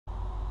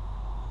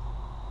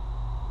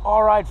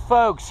All right,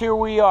 folks, here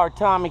we are,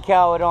 Tommy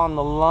Cowett on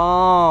the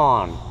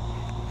lawn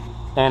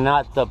and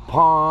at the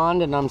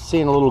pond, and I'm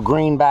seeing a little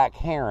greenback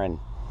heron.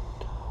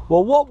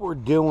 Well, what we're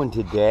doing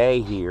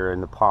today here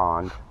in the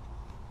pond,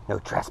 no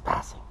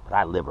trespassing, but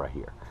I live right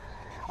here.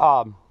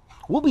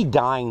 We'll be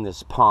dyeing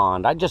this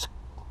pond. I just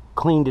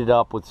cleaned it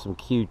up with some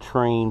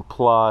Q-Trine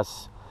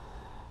plus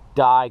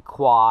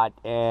dye-quat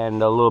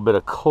and a little bit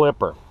of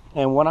clipper.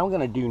 And what I'm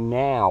going to do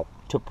now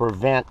to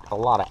prevent a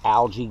lot of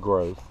algae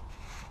growth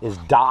is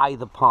dye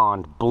the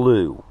pond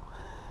blue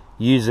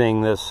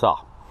using this pond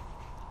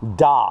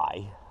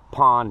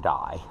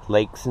dye,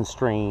 lakes and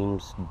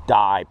streams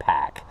dye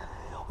pack.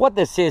 What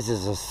this is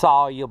a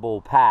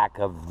soluble pack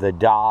of the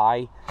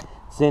dye.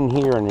 It's in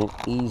here in an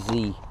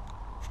easy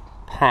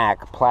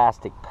pack,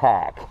 plastic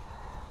pack.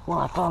 What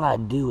I thought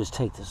I'd do is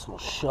take this little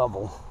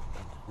shovel,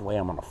 the way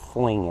I'm going to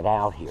fling it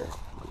out here,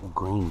 little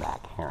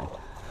greenback heron.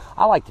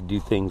 I like to do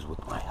things with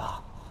my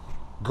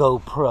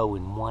GoPro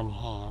in one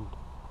hand.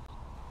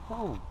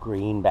 Oh,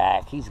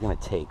 greenback, he's going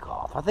to take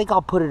off. I think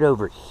I'll put it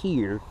over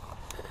here,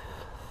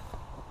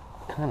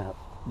 kind of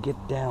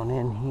get down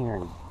in here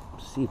and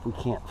see if we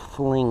can't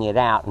fling it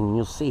out, and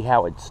you'll see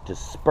how it's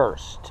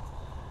dispersed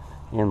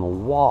in the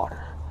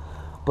water.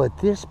 But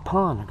this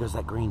pond, there goes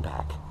that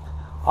greenback.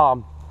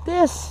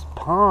 This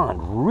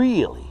pond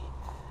really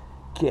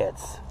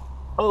gets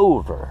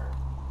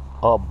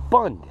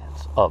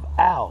overabundance of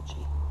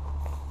algae.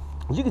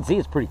 As you can see,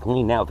 it's pretty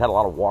clean now. We've had a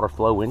lot of water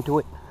flow into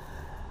it.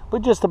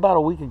 But just about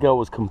a week ago, it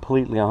was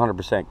completely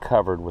 100%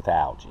 covered with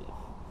algae.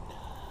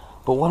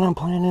 But what I'm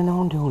planning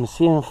on doing is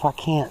seeing if I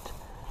can't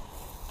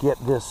get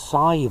this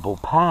soluble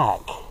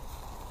pack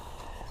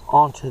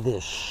onto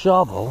this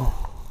shovel.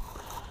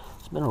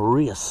 It's been a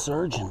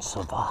resurgence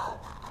of,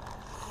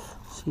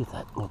 see if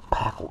that little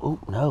pack will, oh,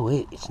 no,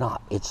 it's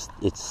not. It's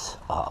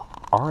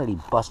already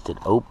busted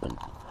open.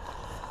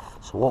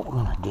 So what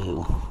we're going to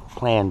do,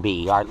 plan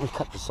B. All right, let me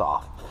cut this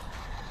off.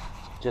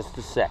 Just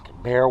a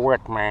second. Bear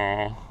with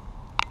me.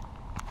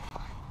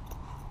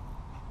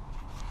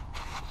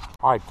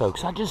 Alright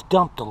folks, I just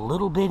dumped a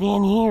little bit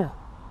in here.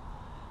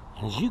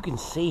 And as you can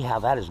see how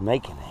that is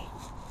making a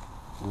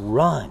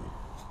run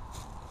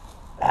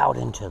out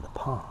into the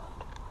pond.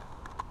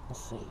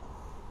 Let's see.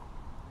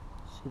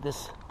 See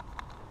this?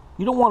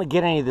 You don't want to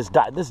get any of this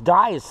dye. This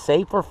dye is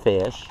safe for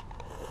fish.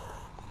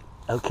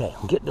 Okay,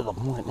 I'm getting to the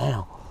point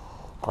now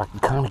where I can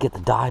kind of get the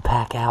dye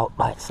pack out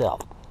by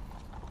itself.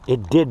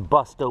 It did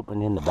bust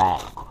open in the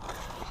bag.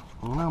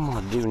 What I'm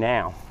going to do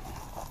now,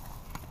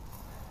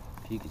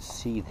 if you can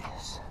see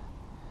this,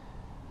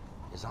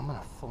 is I'm going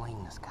to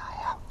fling this guy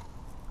out.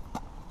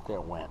 There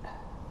it went.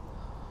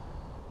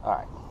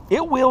 Alright.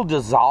 It will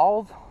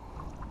dissolve.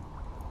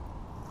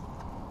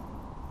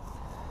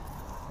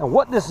 And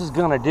what this is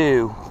going to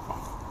do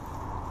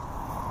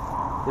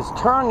is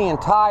turn the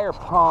entire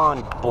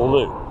pond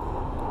blue.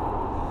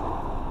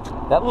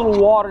 That little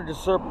water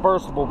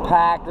dispersible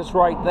pack that's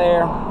right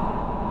there,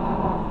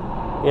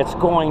 it's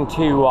going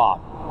to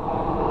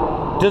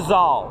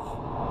dissolve.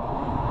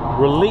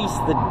 Release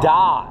the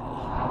dye.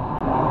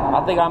 I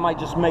think I might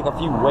just make a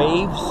few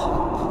waves.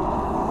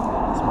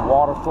 Some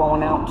water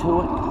flowing out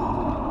to it.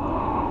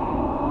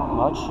 Not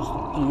much, just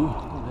a few.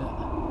 Look at that.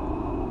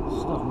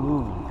 Stuff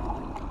moving.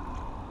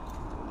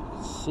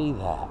 See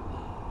that.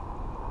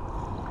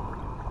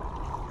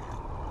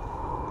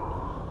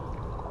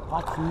 If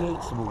I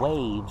create some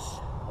waves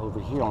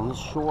over here on this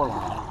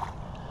shoreline,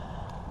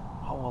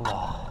 I will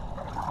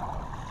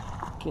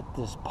get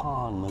this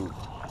pond moving.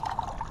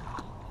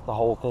 The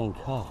whole thing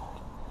covered.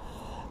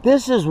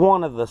 This is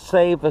one of the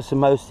safest and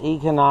most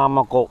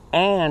economical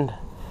and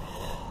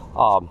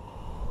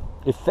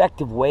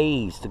effective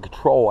ways to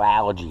control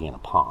algae in a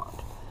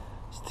pond.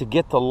 Is to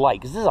get the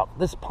light. Because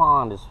this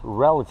pond is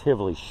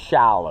relatively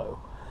shallow,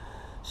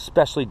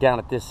 especially down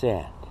at this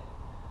end.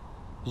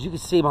 As you can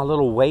see, my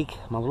little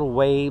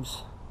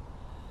waves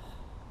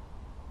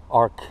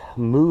are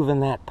moving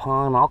that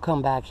pond. I'll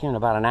come back here in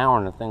about an hour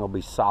and the thing will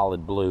be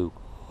solid blue.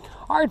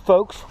 All right,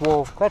 folks.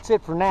 Well, that's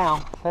it for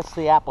now. That's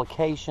the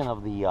application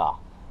of the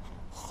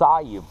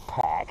soluble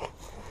pack.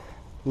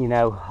 You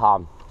know,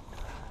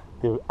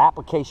 the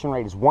application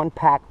rate is 1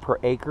 pack per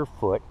acre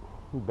foot.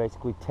 You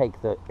basically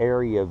take the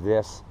area of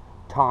this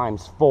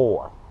times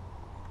 4.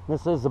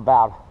 This is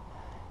about,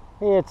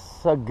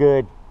 it's a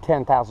good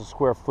 10,000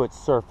 square foot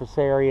surface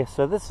area.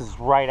 So this is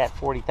right at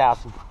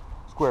 40,000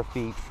 square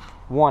feet,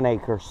 1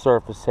 acre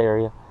surface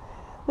area.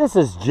 This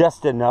is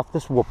just enough.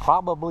 This will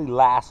probably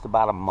last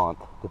about a month,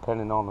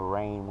 depending on the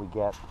rain we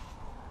get.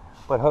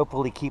 But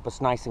hopefully keep us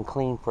nice and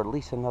clean for at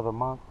least another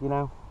month, you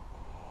know.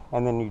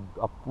 And then you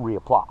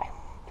reapply.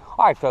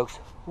 All right, folks.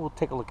 We'll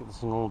take a look at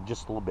this in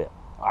just a little bit.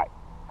 All right.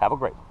 Have a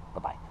great one.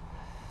 Bye-bye.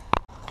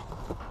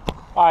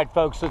 All right,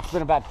 folks. So it's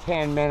been about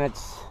 10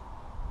 minutes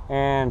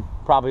and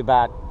probably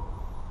about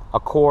a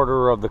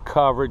quarter of the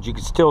coverage. You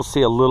can still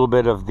see a little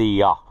bit of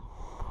the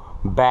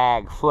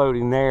bag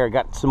floating there.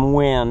 Got some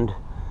wind,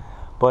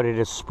 but it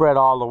is spread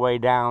all the way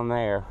down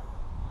there.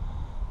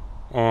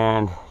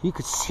 And you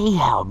can see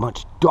how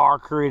much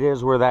darker it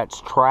is where that's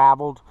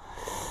traveled.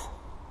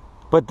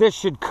 But this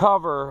should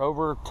cover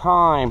over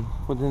time,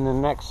 within the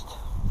next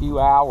few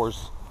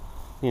hours,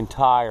 the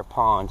entire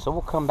pond. So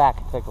we'll come back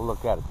and take a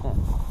look at it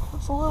then.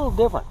 Looks a little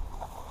different.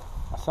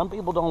 Some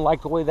people don't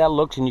like the way that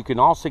looks, and you can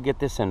also get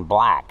this in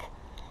black.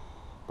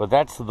 But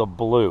that's the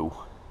blue.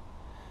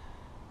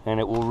 And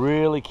it will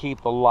really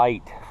keep the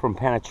light from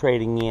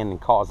penetrating in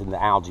and causing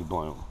the algae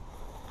bloom.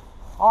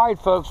 Alright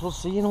folks, we'll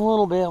see you in a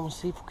little bit. We'll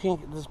see if we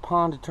can't get this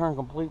pond to turn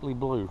completely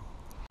blue.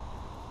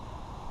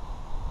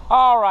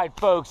 Alright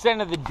folks,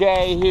 end of the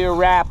day here,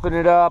 wrapping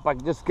it up. I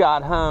just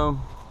got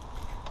home.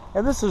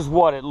 And this is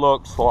what it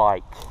looks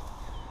like.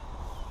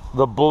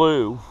 The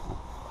blue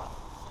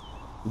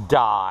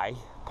dye,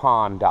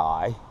 pond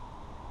dye.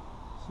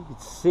 As you can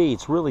see,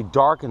 it's really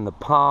dark in the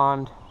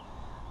pond.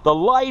 The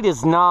light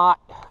is not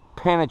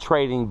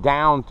penetrating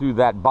down through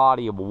that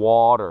body of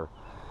water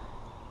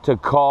to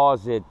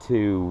cause it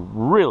to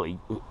really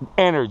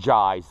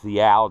energize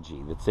the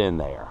algae that's in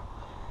there.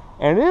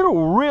 And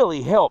it'll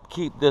really help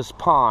keep this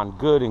pond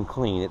good and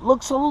clean. It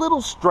looks a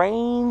little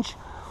strange.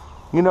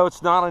 You know,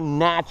 it's not a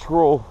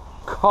natural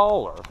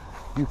color.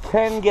 You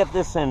can get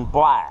this in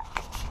black.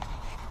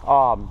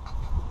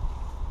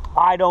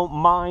 I don't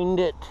mind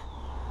it.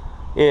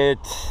 It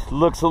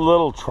looks a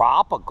little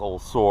tropical,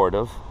 sort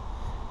of.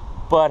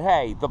 But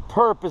hey, the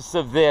purpose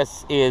of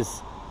this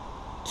is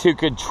to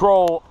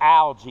control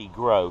algae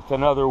growth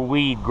and other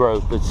weed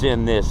growth that's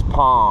in this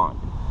pond.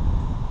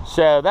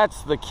 So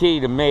that's the key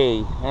to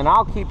me. And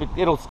I'll keep it,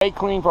 it'll stay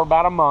clean for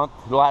about a month.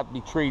 It'll have to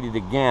be treated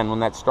again when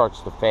that starts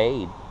to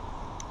fade.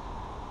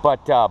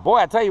 But boy,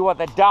 I tell you what,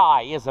 the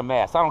dye is a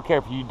mess. I don't care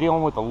if you're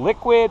dealing with the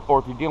liquid or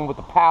if you're dealing with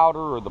the powder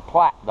or the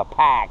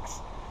packs.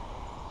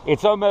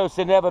 It's almost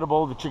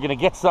inevitable that you're going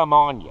to get some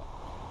on you.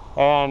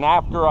 And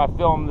after I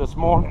filmed this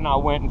morning, I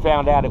went and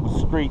found out it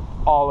was streaked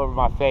all over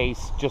my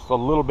face, just a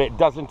little bit. It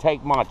doesn't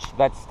take much.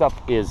 That stuff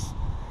is,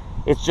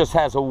 it just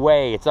has a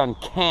way, it's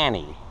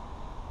uncanny,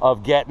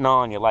 of getting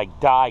on you, like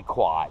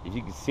Cowett. If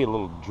you can see a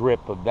little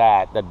drip of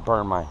that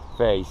burned my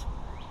face.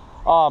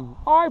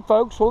 Alright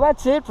folks, well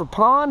that's it for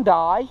pond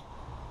dye.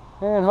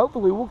 And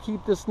hopefully we'll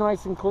keep this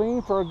nice and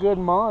clean for a good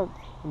month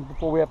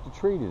before we have to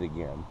treat it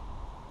again.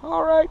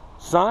 Alright,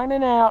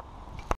 signing out.